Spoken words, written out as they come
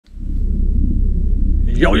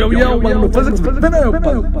Yo, welcome to Physics with Vinay.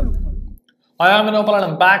 Hi, I'm Vinay and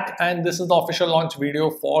I'm back, and this is the official launch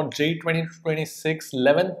video for JEE 2026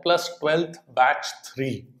 11th plus 12th batch 3.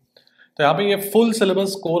 तो यहाँ पे ये full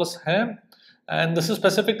syllabus course है, and this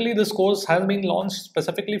course has been launched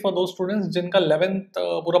specifically for those students जिनका 11th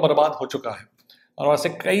पूरा बर्बाद हो चुका है, और ऐसे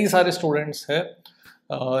कई सारे students हैं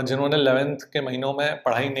जिन्होंने 11th के महीनों में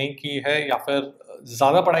पढ़ाई नहीं की है, या फिर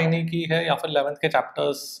ज़्यादा पढ़ाई नहीं की है, या फिर 11th के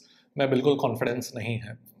चैप्टर्स में बिल्कुल कॉन्फिडेंस नहीं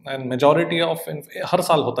है. एंड मेजॉरिटी ऑफ हर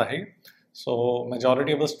साल होता है. So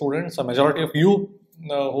majority of the students, a majority of you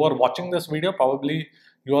who are watching this video, probably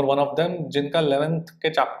you are one of them जिनका 11th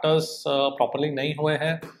के chapters properly नहीं हुए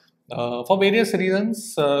हैं for various reasons.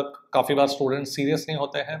 काफ़ी बार students serious नहीं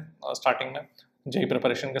होते हैं starting में, JEE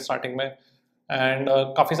preparation के starting में, and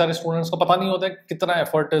काफ़ी सारे students को पता नहीं होता है कितना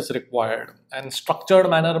effort is required and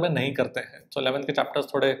structured manner में नहीं करते हैं. So 11th के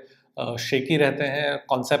chapters थोड़े shaky रहते हैं,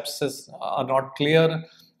 concepts are not clear.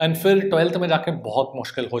 And फिर 12th में जाके बहुत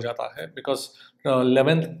मुश्किल हो जाता है, बिकॉज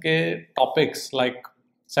 11th के topics like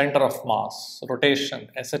centre of mass, rotation,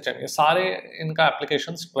 SHM, ये सारे इनका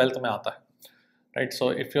एप्लीकेशंस 12th में आता है, right.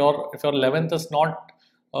 So if your 11th is not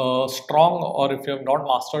strong, or if you have not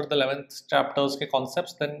mastered the 11th chapters के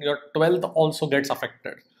concepts, then your 12th also gets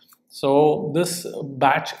affected. So this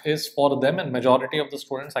batch is for them, and majority of the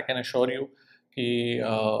students, I can assure you,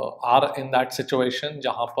 are in that situation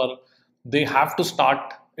जहाँ पर they have to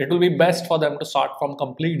start. It will be best for them to start from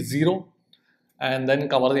complete zero and then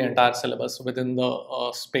cover the entire syllabus within the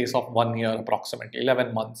space of 1 year, approximately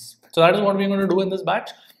 11 months. So that is what we're going to do in this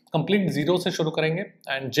batch. Complete zero से शुरू करेंगे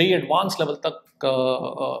and JEE advanced level तक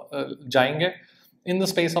जाएंगे in the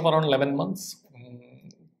space of around 11 months.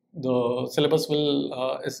 The syllabus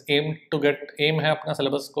is aim है अपना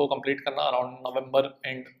syllabus को complete करना around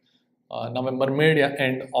November mid या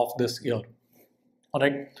end of this year.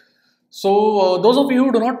 Alright. So those of you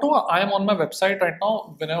who do not know, I am on my website right now,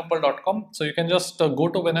 vinayuppal.com. So you can just go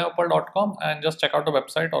to vinayuppal.com and just check out the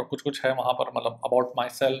website, और कुछ है वहाँ पर, मतलब about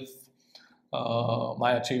myself,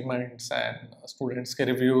 my achievements and students के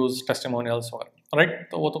reviews, testimonials वगैरह, right?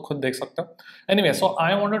 तो वो तो खुद देख सकते हो. Anyway, so I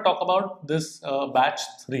want to talk about this batch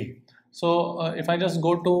 3. So if I just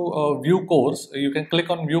go to view course, you can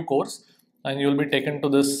click on view course and you will be taken to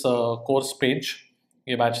this course page.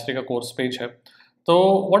 ये batch 3 का course page है. So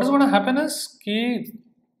what is going to happen is कि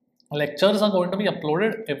lectures are going to be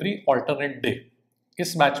uploaded every alternate day.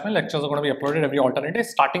 इस batch में lectures are going to be uploaded every alternate day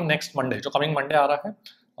starting next Monday, जो coming Monday आ रहा है,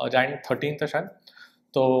 Jan 13th है शायद.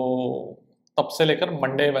 तो तब से लेकर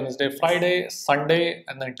Monday, Wednesday, Friday, Sunday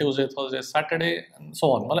and then Tuesday, Thursday, Saturday and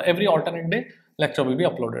so on. मतलब every alternate day lecture will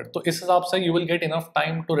be uploaded. तो इस हिसाब से you will get enough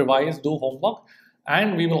time to revise, do homework,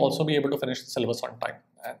 and we will also be able to finish the syllabus on time.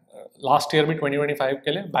 And, last year भी 2025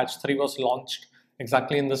 के लिए batch 3 was launched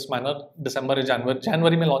exactly in this manner.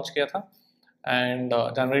 जनवरी में launch किया था, and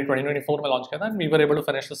जनवरी 2024 में launch किया था, and we were able to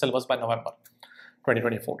finish the syllabus bye नवंबर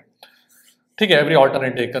 2024. ठीक है, एवरी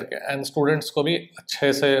ऑल्टरनेट डे करके, एंड स्टूडेंट्स को भी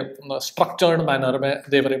अच्छे से स्ट्रक्चर्ड मैनर में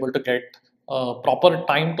दे were able to get proper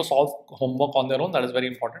time to solve homework on their own. That is very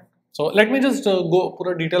important. So let me just go,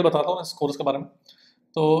 पूरा detail बताता हूँ इस कोर्स के बारे में.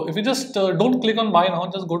 तो if you just don't click on by now,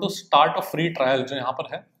 just go to start a free trial, जो यहाँ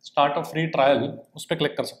पर है स्टार्ट अ फ्री ट्रायल, उस पर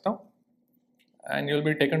क्लिक कर सकते हो and you will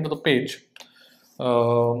be taken to the page.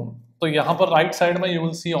 तो यहाँ पर राइट साइड में you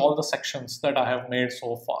will see all the sections that I have made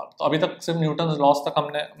so far. तो अभी तक सिर्फ न्यूटन्स लॉस तक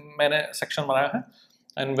मैंने सेक्शन बनाया है,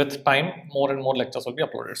 and with time more and more lectures will be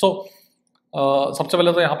uploaded. So सबसे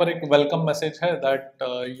पहले तो यहाँ पर एक वेलकम मैसेज है that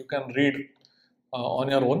you can read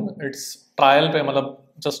on your own. It's trial पे, मतलब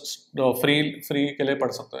जस्ट फ्री के लिए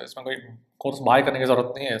पढ़ सकते हो, इसमें कोई कोर्स बाय करने की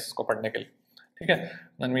जरूरत नहीं है इसको पढ़ने के लिए. ठीक है.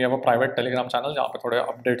 Then we have a private telegram channel जहाँ पे थोड़े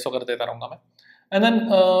अपडेट्स वगैरह देता रहूँगा मैं. And then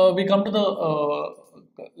we come to the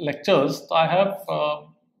lectures. So I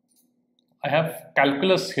have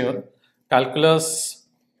calculus here,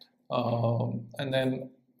 and then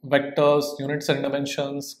vectors, units and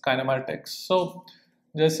dimensions, kinematics. So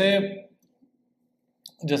जैसे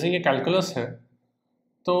ये calculus है,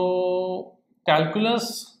 तो calculus,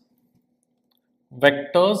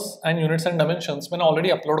 vectors and units and dimensions मैंने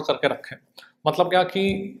already upload करके रखे. मतलब क्या कि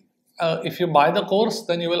if you buy the course,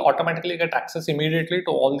 then you will automatically get access immediately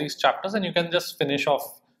to all these chapters, and you can just finish off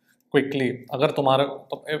quickly. अगर तुम्हारा,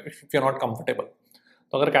 if you're not comfortable,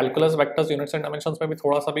 तो अगर calculus, vectors, units and dimensions में भी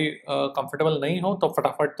थोड़ा सा भी comfortable नहीं हो, तो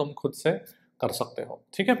फटाफट तुम खुद से कर सकते हो.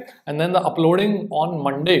 ठीक है. And then the uploading on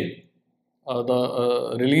Monday, the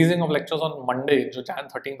releasing of lectures on Monday, जो Jan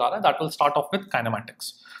 13th आ रहा है, that will start off with kinematics.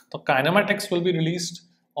 तो kinematics will be released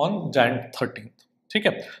on Jan 13th. ठीक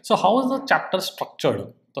है. So how is the chapter structured?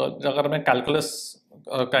 तो अगर मैं calculus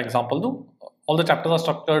का एग्जांपल दूं, all the chapters are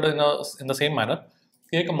structured in the same manner.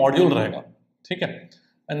 ये एक मॉड्यूल रहेगा, ठीक है।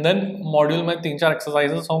 एंड देन मॉड्यूल में 3-4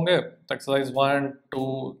 एक्सरसाइजेस होंगे, तो एक्सरसाइज 1, 2,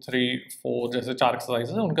 3, 4 जैसे 4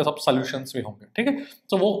 एक्सरसाइजेस हैं, उनके सब सोल्यूशंस भी होंगे, ठीक है।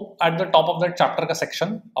 तो वो at the top of that chapter का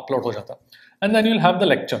सेक्शन अपलोड हो जाता है। And then you will have the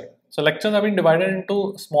lecture. So lectures have been divided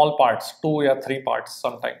into small parts, 2 या 3 पार्ट्स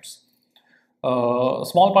समटाइम्स।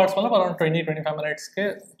 स्मॉल पार्ट्स मतलब अराउंड 20-25 मिनट्स के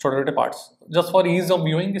छोटे छोटे parts, just for ease of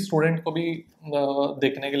viewing, student को भी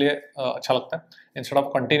देखने के लिए अच्छा लगता है। Instead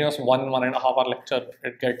of continuous 1.5 hour lecture,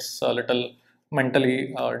 it gets little mentally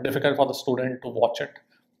difficult for the student to watch it.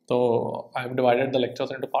 So I have divided the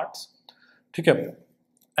lectures into parts, ठीक है।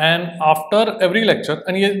 And after every lecture,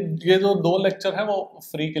 and ये जो 2 lecture है वो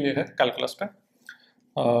free के लिए है calculus पे,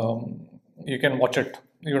 you can watch it,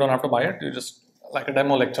 you don't have to buy it, you just like a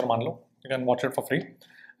demo lecture मान लो, you can watch it for free.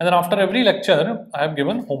 And then after every lecture I have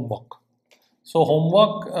given homework. So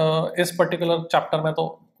homework इस particular chapter में तो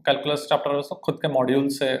calculus chapter में तो खुद के module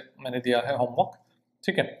से मैंने दिया है homework,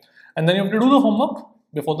 ठीक है। And then you have to do the homework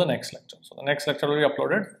before the next lecture. So the next lecture will be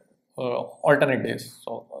uploaded alternate days.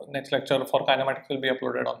 So next lecture for kinematics will be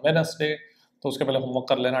uploaded on Wednesday. तो उसके पहले homework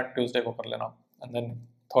कर लेना, Tuesday को कर लेना, and then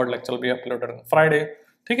third lecture will be uploaded on Friday,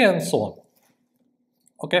 ठीक है, and so on.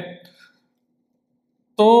 Okay.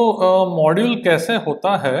 तो मॉड्यूल कैसे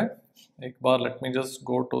होता है, एक बार let me just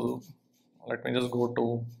go to Let me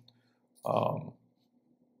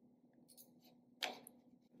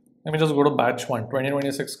just go to batch 1,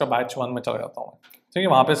 2026 का batch 1 में चला जाता हूँ, ठीक है।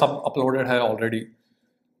 वहाँ पे सब अपलोडेड है ऑलरेडी।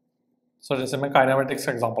 सो जैसे मैं काइनेमेटिक्स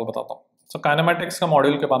का एग्जांपल बताता हूँ। सो काइनेमेटिक्स का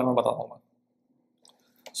मॉड्यूल के बारे में बताता हूँ मैं।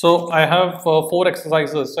 सो I have 4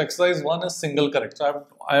 exercises. So exercise 1 is single correct. So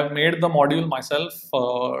I have made the module my self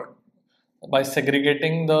bye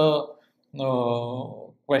segregating the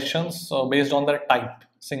questions based on the type,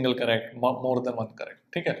 single correct, more than 1 correct,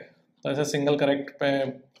 ठीक है। तो ऐसे सिंगल करेक्ट पे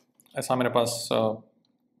ऐसा मेरे पास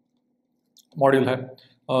module है।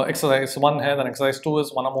 Exercise 1 है, then exercise 2 is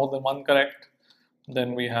 1 or more than 1 correct. Then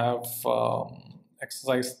we have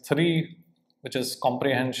exercise 3 which is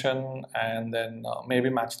comprehension, and then maybe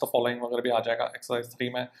match the following वगैरह भी आ जाएगा exercise 3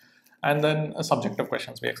 में, and then subjective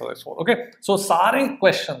questions भी exercise 4. Okay, so सारे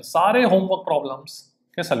questions, सारे homework problems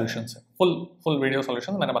के solutions हैं, full video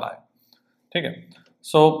solutions मैंने बनाए, ठीक है।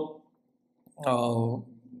 So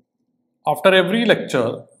after every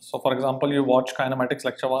lecture, so for example you watch kinematics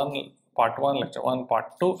lecture 1, part 1, lecture 1, part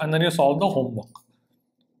 2, and then you solve the homework.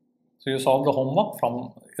 So you solve the homework from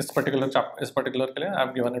this particular chapter, इस particular के लिए I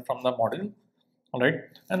have given it from the module, alright,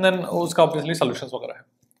 and then उसका obviously solutions वगैरह है,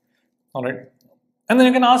 alright, and then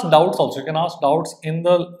you can ask doubts also. You can ask doubts in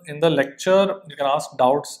the lecture. You can ask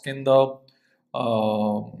doubts in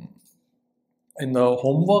the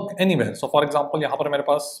homework anywhere. So for example यहाँ पर मेरे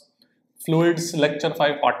पास fluids lecture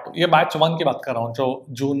 5 part 2, ये batch 1 की बात कर रहा हूँ जो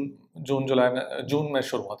जून में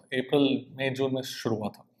शुरू हुआ था, अप्रैल मई जून में शुरू हुआ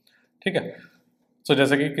था, ठीक है। सो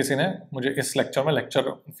जैसे कि किसी ने मुझे इस लेक्चर में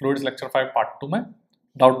फ्लूइड्स लेक्चर 5 पार्ट 2 में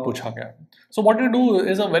डाउट पूछा गया। So what you do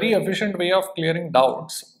is a very efficient way of clearing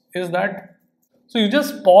doubts is that, so you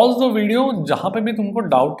just pause the video जहाँ पे भी तुमको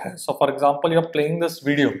डाउट है। So for example you are playing this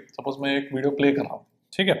video, suppose मैं एक video play कर रहा हूँ,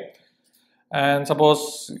 ठीक है, एंड सपोज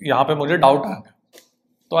यहाँ पे मुझे डाउट आ गया,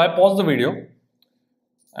 तो आई pause the video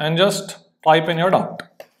and just type in your doubt.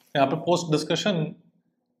 यहाँ पे post discussion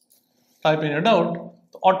type in your doubt,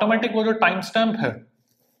 तो ऑटोमेटिक वो जो टाइम स्टैम्प है,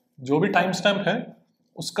 जो भी टाइम स्टैम्प है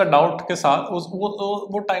उसका डाउट के साथ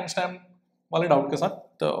वो टाइम स्टैम्प वाले डाउट के साथ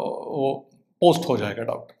तो वो पोस्ट हो जाएगा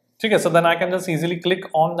डाउट, ठीक है। So then I can just easily click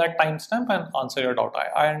on that time stamp and answer your doubt.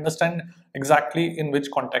 I understand exactly in which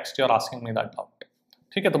context you are asking me that doubt,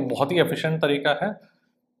 ठीक है। तो बहुत ही एफिशिएंट तरीका है।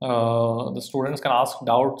 The students can ask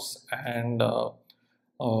doubts and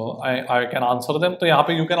I can answer them. तो यहाँ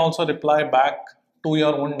पे you can also reply back to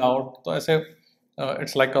your own doubt. तो ऐसे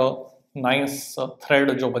it's like a nice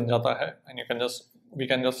thread जो बन जाता है, and we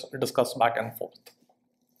can just discuss back and forth.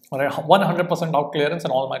 Alright, 100% doubt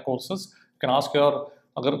clearance in all my courses. You can ask your,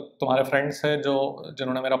 अगर तुम्हारे friends हैं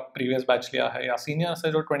जिन्होंने मेरा प्रीवियस बैच लिया है, या सीनियर्स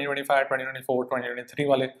है जो 2025, 2024, 2023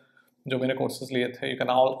 वाले जो मेरे कोर्सेज लिए थे, you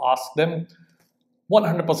can all ask them.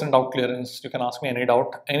 100% doubt clearance. You can ask me any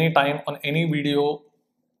doubt, anytime on any video,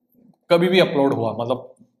 कभी भी अपलोड हुआ,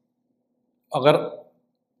 मतलब अगर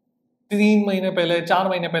 3 महीने पहले, 4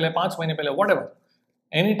 महीने पहले, 5 महीने पहले, whatever,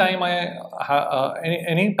 anytime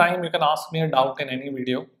anytime you can ask me a doubt in any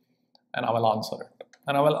video and I will answer it.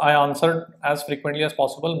 And I answer it as frequently as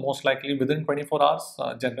possible, most likely within 24 hours,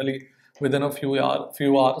 generally within a few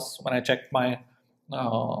hours when I check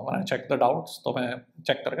the doubts, तो मैं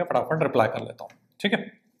check करके फटाफट reply कर लेता हूँ, ठीक है।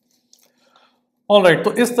 All right,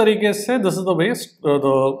 तो इस तरीके से this is the way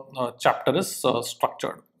the chapter is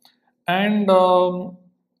structured, and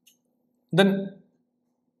then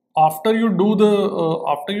after you do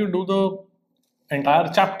the entire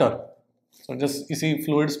chapter, so just इसी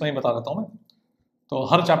fluids में ही बता देता हूँ मैं, तो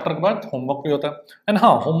हर चैप्टर के बाद होमवर्क भी होता है. एंड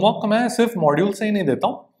हाँ, होमवर्क मैं सिर्फ मॉड्यूल से ही नहीं देता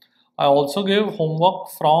हूँ. I also give homework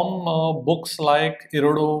from books like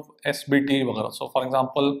Irodov, SBT वगैरह. So for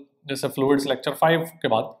example, जैसे fluids lecture 5 के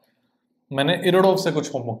बाद मैंने Irodov से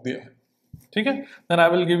कुछ होमवर्क दिया है, ठीक है. Then I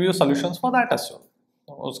will give you solutions for that as well.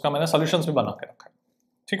 उसका मैंने solutions भी बना के रखा है,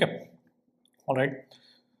 ठीक है. Alright.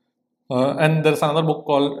 And there is another book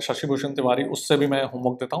called Shashi Bhushan Tiwari, उससे भी मैं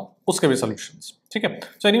होमवर्क देता हूँ, उसके भी solutions, ठीक है.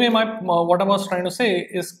 So anyway, what I was trying to say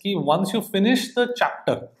is कि once you finish the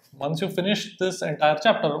chapter, once you finish this entire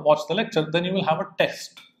chapter, watch the lecture, then you will have a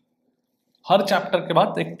test. Her chapter के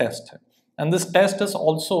बाद एक test है, and this test is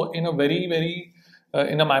also in a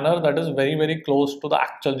in a manner that is very close to the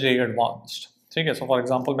actual JEE advanced. ठीक है. So for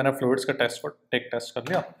example, मैंने fluids के test पर take test कर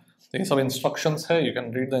लिया, तो ये सब instructions है, you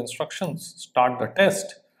can read the instructions, start the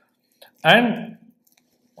test, and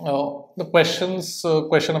the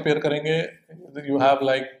question appear करेंगे. You have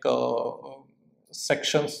like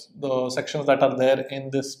sections, the sections that are there in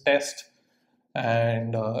this test,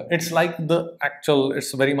 and it's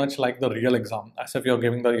very much like the real exam, as if you're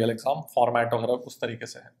giving the real exam. Format वगैरह उस तरीके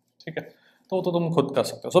से है, ठीक है. तो तुम खुद कर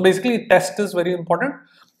सकते हो. So basically test is very important.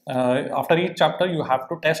 After each chapter you have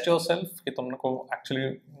to test yourself कि तुमने को actually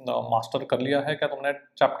master कर लिया है क्या तुमने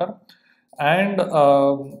chapter, and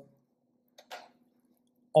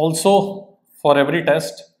also for every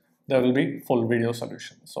test there will be full video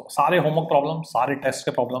solutions. So सारे homework problems, सारे test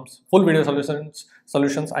के problems, full video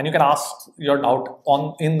solutions, and you can ask your doubt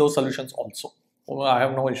in those solutions also. I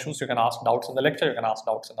have no issues. You can ask doubts in the lecture, you can ask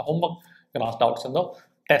doubts in the homework, you can ask doubts in the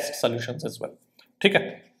test solutions as well. ठीक है.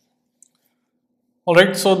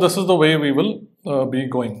 Alright, so this is the way we will be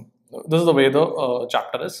going. This is the way the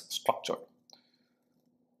chapter is structured.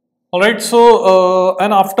 Alright, so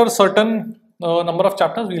and after certain number of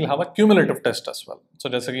chapters we will have a cumulative test as well. So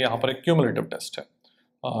जैसे कि यहाँ पर एक cumulative test है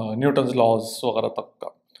Newton's laws वगैरह तक का,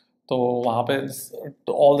 तो वहाँ पे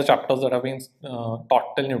all the chapters that have been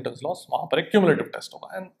taught till Newton's laws, वहाँ पर एक cumulative test होगा,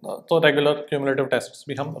 and तो regular cumulative tests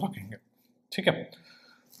भी हम रखेंगे, ठीक है.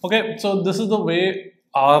 Okay, so this is the way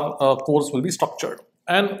our course will be structured,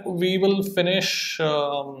 and we will finish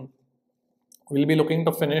we'll be looking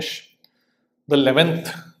to finish the 11th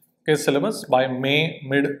के syllabus by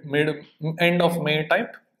end of May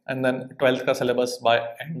type, and then 12th का syllabus by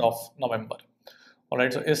end of November.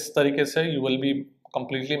 Alright, so इस तरीके से you will be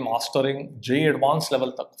completely mastering JEE advanced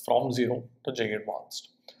level तक, from 0 to JEE advanced.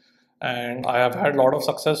 And I have had a lot of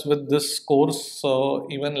success with this course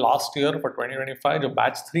even last year for 2025. जो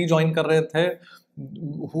batch 3 join कर रहे थे,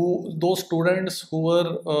 those students who were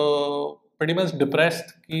pretty much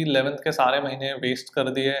depressed कि 11th के सारे महीने waste कर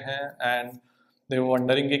दिए हैं, and they were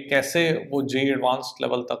wondering कि कैसे वो JEE advanced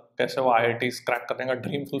level तक, कैसे वो IITs crack करने का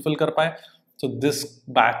dream fulfill कर पाए. So this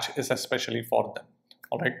batch is especially for them.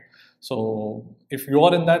 Alright. So if you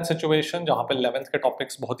are in that situation जहाँ पे 11th के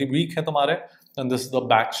topics बहुत ही weak है तुम्हारे, then this is the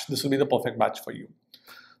batch. This will be the perfect batch for you.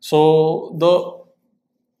 So the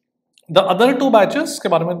other 2 batches के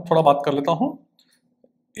बारे में थोड़ा बात कर लेता हूँ.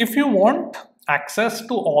 If you want access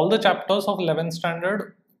to all the chapters of 11th standard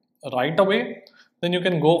right away, then you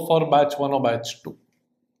can go for batch 1 or batch 2.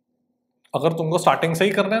 अगर तुमको starting से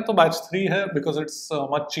ही करना है तो batch 3 है, because it's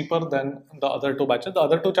much cheaper than the other 2 batches. The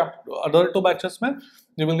other two batches में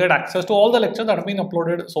you will get access to all the lectures that have been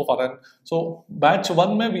uploaded so far. And so batch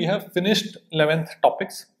 1 में we have finished 11th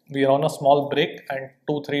topics. We are on a small break, and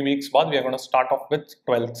 2-3 weeks बाद we are going to start off with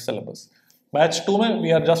 12th syllabus. Batch 2 में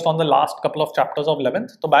we are just on the last couple of chapters of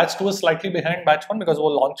 11th. तो batch 2 is slightly behind batch 1 because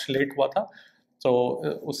वो launch late हुआ था. So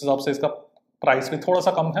उस हिसाब से इसका प्राइस भी थोड़ा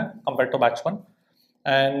सा कम है compare to batch 1.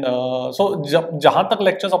 And so जहाँ तक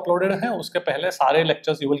लेक्चर्स अपलोडेड हैं उसके पहले सारे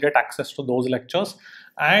lectures you will get access to those lectures,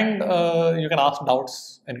 and you can ask doubts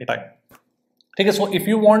any time, ठीक है. So if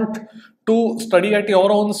you want to study at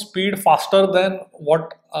your own speed faster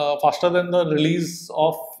than the release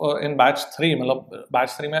of in batch 3, मतलब batch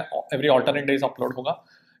 3 में every alternate days upload होगा.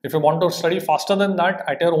 If you want to study faster than that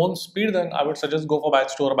at your own speed, then I would suggest go for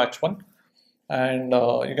batch 2 और batch 1. And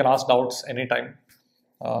you can ask doubts anytime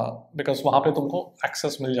because वहाँ पे तुमको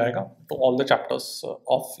access मिल जाएगा to all the chapters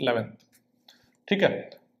of 11th. ठीक है.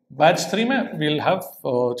 Batch 3 में we'll have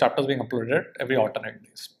chapters being uploaded every alternate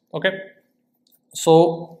days. Okay. So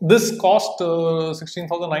this cost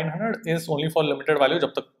 16,900 is only for limited value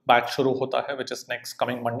जब तक batch शुरू होता है, which is next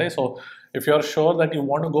coming Monday. So if you are sure that you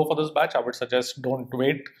want to go for this batch, I would suggest don't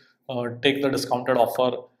wait. Take the discounted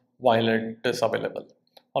offer while it is available.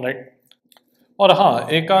 All right. और हाँ,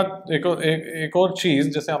 एक और चीज़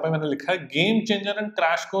जैसे यहाँ पे मैंने लिखा है, game changer and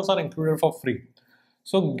crash course are included for free.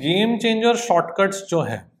 So game changer shortcuts जो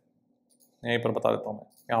है, यहीं पर बता देता हूँ, मैं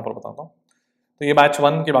यहाँ पर बताता हूँ। तो ये बैच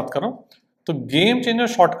 1 की बात कर रहा हूँ। तो गेम चेंजर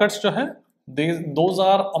शॉर्टकट्स जो है, those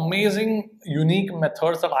are amazing unique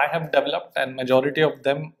methods that I have developed, and majority of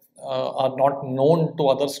them are not known to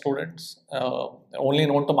other students, only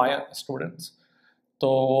known to my students. So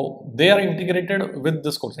they are integrated with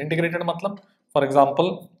this course. Integrated matlab, for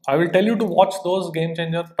example, I will tell you to watch those game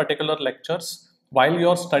changer particular lectures while you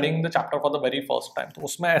are studying the chapter for the very first time. तो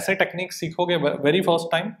उसमें ऐसे techniques सीखोगे very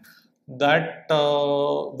first time that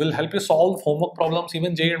will help you solve homework problems,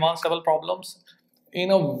 even JEE advanced level problems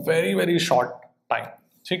in a very short time.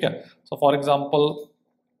 ठीक है. So for example,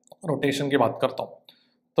 rotation की बात करता हूँ.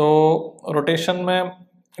 तो rotation में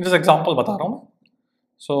just example बता रहा हूँ मैं.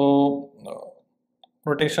 So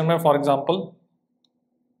rotation में for example,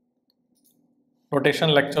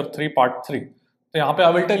 rotation lecture 3 part 3. तो यहाँ पे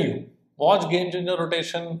I will tell you, watch game changer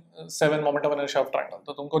rotation 7 momentum inertia of triangle.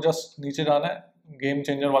 तो तुमको just नीचे जाना है game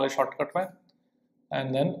changer वाले shortcut में,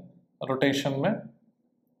 and then rotation में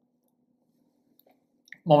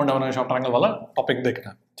momentum inertia of triangle वाला topic देखना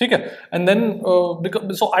है, ठीक है. And then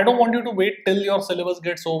because so I don't want you to wait till your syllabus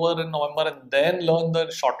gets over in November and then learn the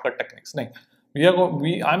shortcut techniques. नहीं,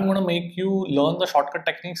 I'm going to make you learn the shortcut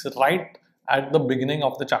techniques right at the beginning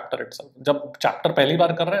of the chapter itself. जब chapter पहली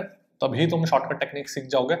बार कर रहे हैं तभी तुम shortcut techniques सीख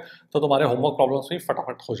जाओगे, तो तुम्हारे homework problems भी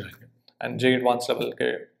फटाफट हो जाएंगे, and JEE advanced level के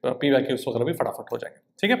PYQs वगैरह भी फटाफट हो जाएंगे,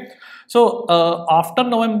 ठीक है. So after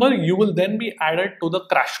November you will then be added to the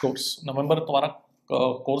crash course. November तुम्हारा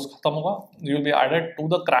कोर्स खत्म होगा, you will be added to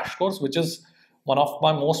the crash course, which is one of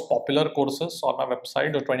my most popular courses on my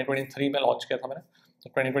website, जो 2023 में launch किया था मैंने, तो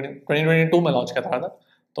 2022 में लॉन्च किया था.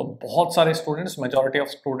 तो बहुत सारे students, majority of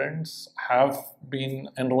students have been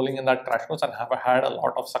enrolling in that crash course and have had a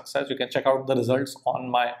lot of success. You can check out the results on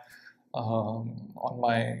my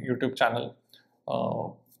YouTube channel.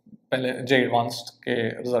 पहले JEE advanced के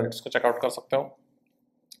results को check out कर सकते हो.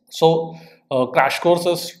 So crash course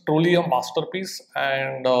is truly a masterpiece,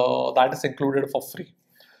 and that is included for free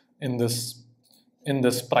in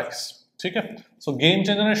this price, ठीक है. So game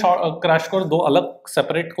changer and crash course दो अलग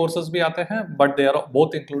separate courses भी आते हैं, but they are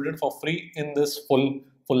both included for free in this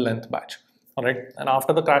full length batch. All right, and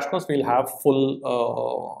after the crash course we'll have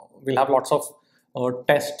lots of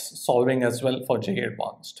tests solving as well for JEE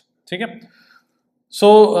advanced, ठीक है. So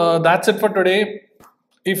that's it for today.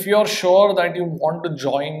 If you're sure that you want to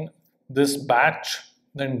join this batch,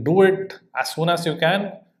 then do it as soon as you can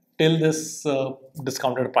till this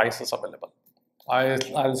discounted price is available.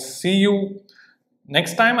 I'll see you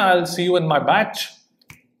next time. I'll see you in my batch,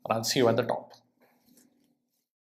 and I'll see you at the top.